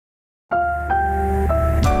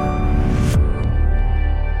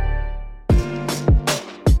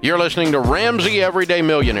You're listening to Ramsey Everyday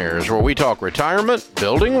Millionaires, where we talk retirement,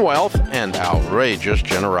 building wealth, and outrageous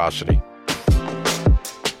generosity.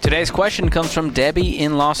 Today's question comes from Debbie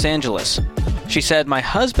in Los Angeles. She said, my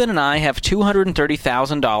husband and I have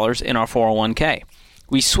 $230,000 in our 401k.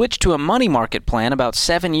 We switched to a money market plan about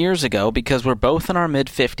 7 years ago because we're both in our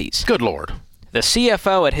mid-50s. Good Lord. The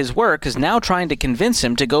CFO at his work is now trying to convince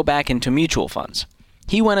him to go back into mutual funds.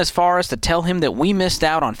 He went as far as to tell him that we missed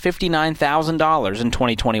out on $59,000 in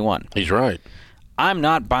 2021. He's right. I'm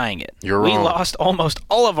not buying it. You're wrong. We lost almost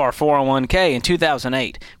all of our 401k in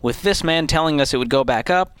 2008, with this man telling us it would go back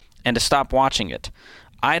up and to stop watching it.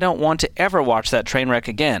 I don't want to ever watch that train wreck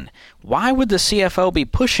again. Why would the CFO be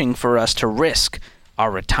pushing for us to risk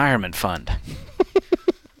our retirement fund?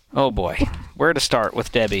 Oh boy, where to start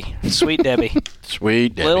with Debbie? Sweet Debbie.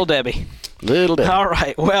 Sweet Debbie. Little Debbie. Little Debbie. All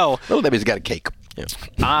right, well. Little Debbie's got a cake.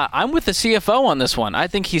 Yeah. I'm with the CFO on this one. I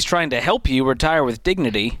think he's trying to help you retire with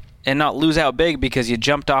dignity and not lose out big because you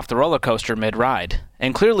jumped off the roller coaster mid-ride.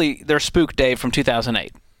 And clearly, they're spooked Dave from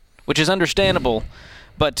 2008, which is understandable.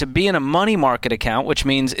 But to be in a money market account, which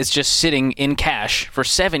means it's just sitting in cash for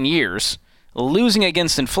 7 years, losing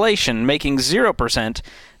against inflation, making 0%,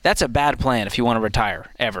 that's a bad plan if you want to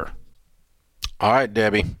retire, ever. All right,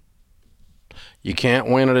 Debbie. You can't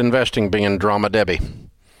win at investing being Drama Debbie.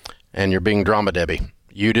 And you're being Drama Debbie.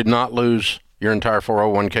 You did not lose your entire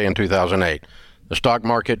 401k in 2008. The stock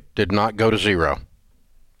market did not go to zero.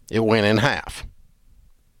 It went in half.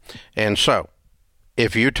 And so,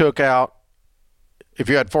 if you had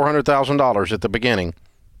 $400,000 at the beginning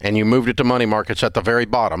and you moved it to money markets at the very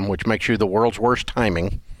bottom, which makes you the world's worst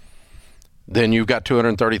timing, then you've got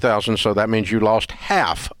 $230,000, so that means you lost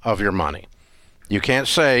half of your money. You can't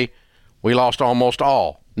say, we lost almost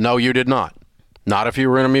all. No, you did not. Not if you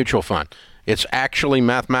were in a mutual fund. It's actually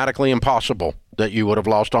mathematically impossible that you would have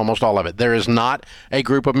lost almost all of it. There is not a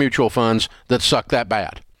group of mutual funds that suck that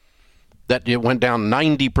bad, that it went down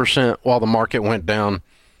 90% while the market went down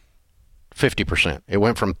 50%.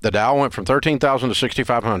 The Dow went from 13,000 to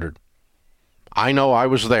 6,500. I know, I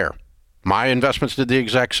was there. My investments did the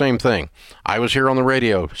exact same thing. I was here on the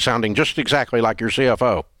radio sounding just exactly like your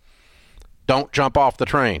CFO. Don't jump off the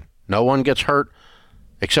train. No one gets hurt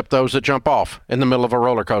except those that jump off in the middle of a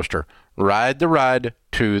roller coaster. Ride the ride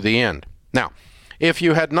to the end. Now, if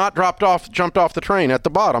you had not jumped off the train at the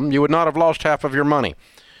bottom, you would not have lost half of your money,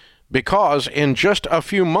 because in just a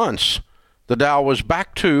few months, the Dow was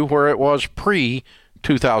back to where it was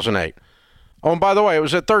pre-2008. Oh, and by the way, it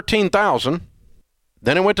was at 13,000.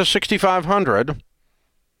 Then it went to 6,500.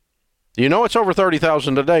 You know it's over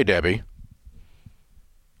 30,000 today, Debbie.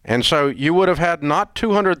 And so you would have had not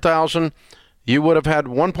 200,000, you would have had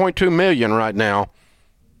 1.2 million right now.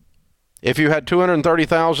 If you had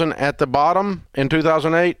 230,000 at the bottom in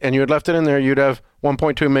 2008 and you had left it in there, you'd have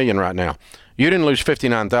 1.2 million right now. You didn't lose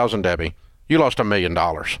 59,000, Debbie. You lost $1 million.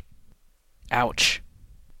 Ouch.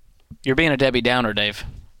 You're being a Debbie Downer, Dave.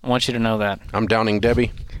 I want you to know that. I'm downing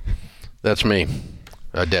Debbie. That's me.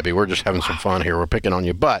 Debbie, we're just having some fun here. We're picking on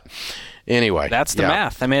you. But anyway. That's the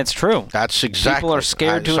math. I mean, it's true. That's exactly. People are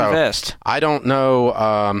scared to invest. I don't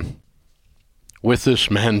know, with this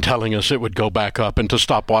man telling us it would go back up and to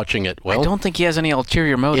stop watching it. Well, I don't think he has any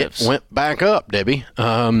ulterior motives. It went back up, Debbie.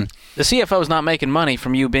 The CFO is not making money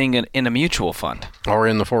from you being in a mutual fund. Or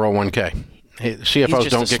in the 401k. CFOs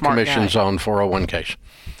don't get commissions on 401ks.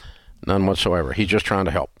 None whatsoever. He's just trying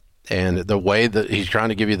to help. And the way that he's trying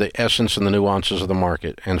to give you the essence and the nuances of the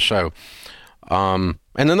market. And so, and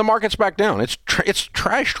then the market's back down. It's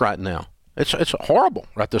trashed right now. It's horrible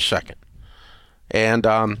right this second. And,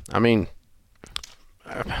 I mean,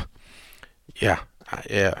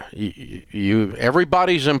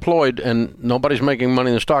 everybody's employed and nobody's making money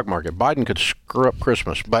in the stock market. Biden could screw up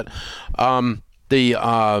Christmas, but but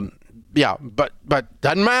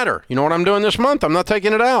doesn't matter. You know what I'm doing this month? I'm not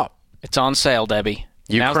taking it out. It's on sale, Debbie.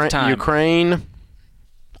 Now's the time. Ukraine.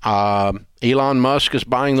 Elon Musk is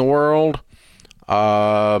buying the world.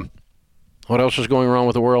 What else is going wrong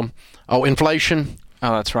with the world? Oh, inflation.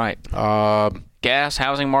 Oh, that's right. Gas,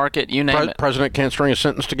 housing market, you name it. President can't string a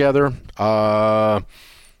sentence together. I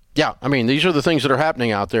mean, these are the things that are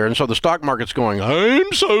happening out there. And so the stock market's going,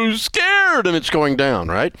 I'm so scared, and it's going down,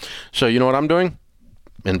 right? So you know what I'm doing?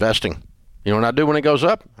 Investing. You know what I do when it goes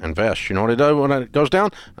up? Invest. You know what I do when it goes down?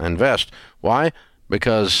 I invest. Why?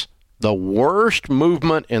 Because the worst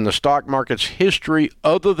movement in the stock market's history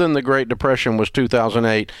other than the Great Depression was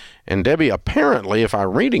 2008. And Debbie, apparently, if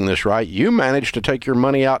I'm reading this right, you managed to take your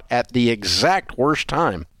money out at the exact worst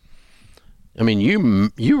time. I mean,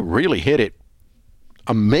 you really hit it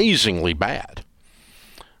amazingly bad.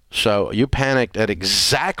 So you panicked at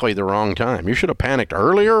exactly the wrong time. You should have panicked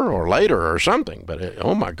earlier or later or something. But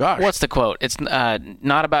oh my gosh. What's the quote? It's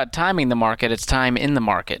not about timing the market. It's time in the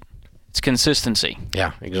market. It's consistency.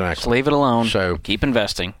 Yeah, exactly. Just leave it alone. So keep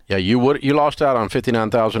investing. Yeah, you lost out on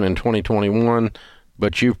 $59,000 in 2021,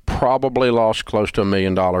 but you probably lost close to $1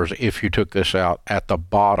 million if you took this out at the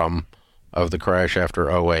bottom of the crash after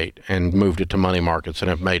 '08 and moved it to money markets and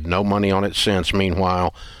have made no money on it since.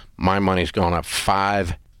 Meanwhile, my money's gone up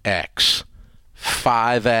 5x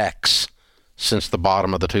since the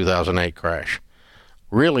bottom of the 2008 crash.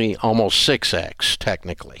 Really, almost 6x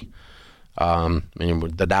technically.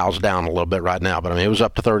 The Dow's down a little bit right now, but it was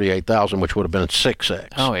up to 38,000, which would have been 6x.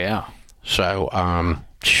 Oh yeah. So,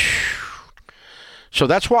 so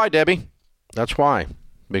that's why, Debbie. That's why.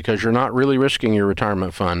 Because you're not really risking your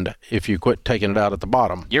retirement fund if you quit taking it out at the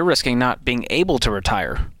bottom. You're risking not being able to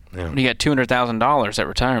retire. Yeah. When you get $200,000 at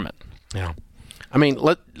retirement. Yeah.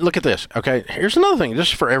 Look at this. Okay, here's another thing. This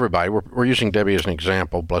is for everybody. We're using Debbie as an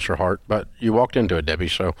example, bless her heart, but you walked into it, Debbie.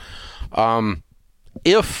 So,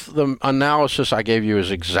 if the analysis I gave you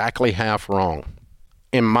is exactly half wrong,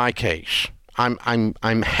 in my case, I'm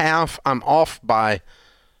off by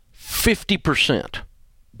 50%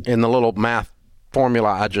 in the little math formula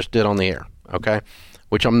I just did on the air, okay?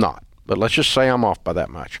 Which I'm not, but let's just say I'm off by that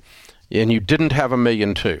much. And you didn't have $1.2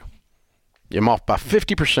 million. I'm off by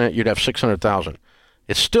 50%, you'd have $600,000.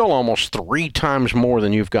 It's still almost 3 times more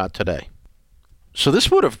than you've got today. So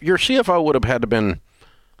your CFO would have had to been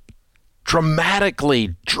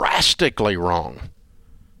drastically wrong.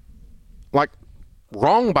 Like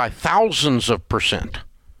wrong by thousands of percent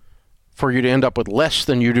for you to end up with less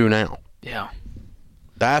than you do now. Yeah.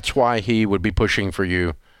 That's why he would be pushing for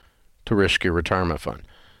you to risk your retirement fund.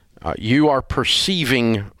 You are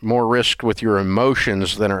perceiving more risk with your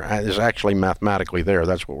emotions than is actually mathematically there.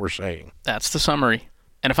 That's what we're saying. That's the summary.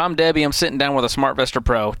 And if I'm Debbie, I'm sitting down with a SmartVestor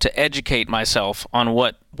Pro to educate myself on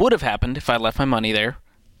what would have happened if I left my money there.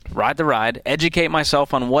 Ride the ride, educate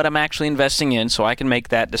myself on what I'm actually investing in so I can make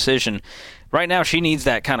that decision. Right now, she needs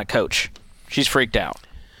that kind of coach. She's freaked out.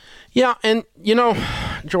 Yeah, and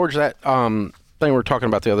George, that thing we were talking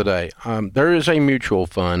about the other day, there is a mutual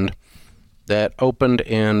fund that opened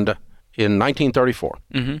in 1934.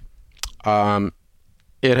 Mm-hmm.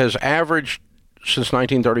 It has averaged since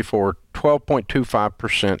 1934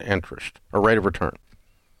 12.25% interest or rate of return.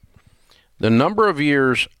 The number of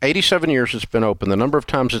years, 87 years it's been open, the number of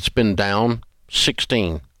times it's been down,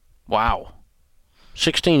 16. Wow.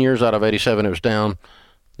 16 years out of 87 it was down.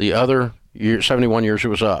 The other 71 years it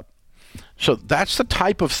was up. So that's the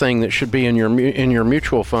type of thing that should be in your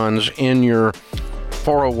mutual funds, in your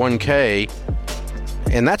 401k,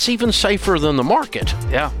 and that's even safer than the market.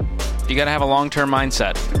 Yeah. You got to have a long-term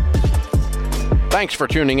mindset. Thanks for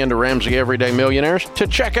tuning into Ramsey Everyday Millionaires. To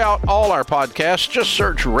check out all our podcasts, just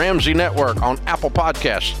search Ramsey Network on Apple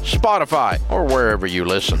Podcasts, Spotify, or wherever you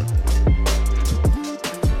listen.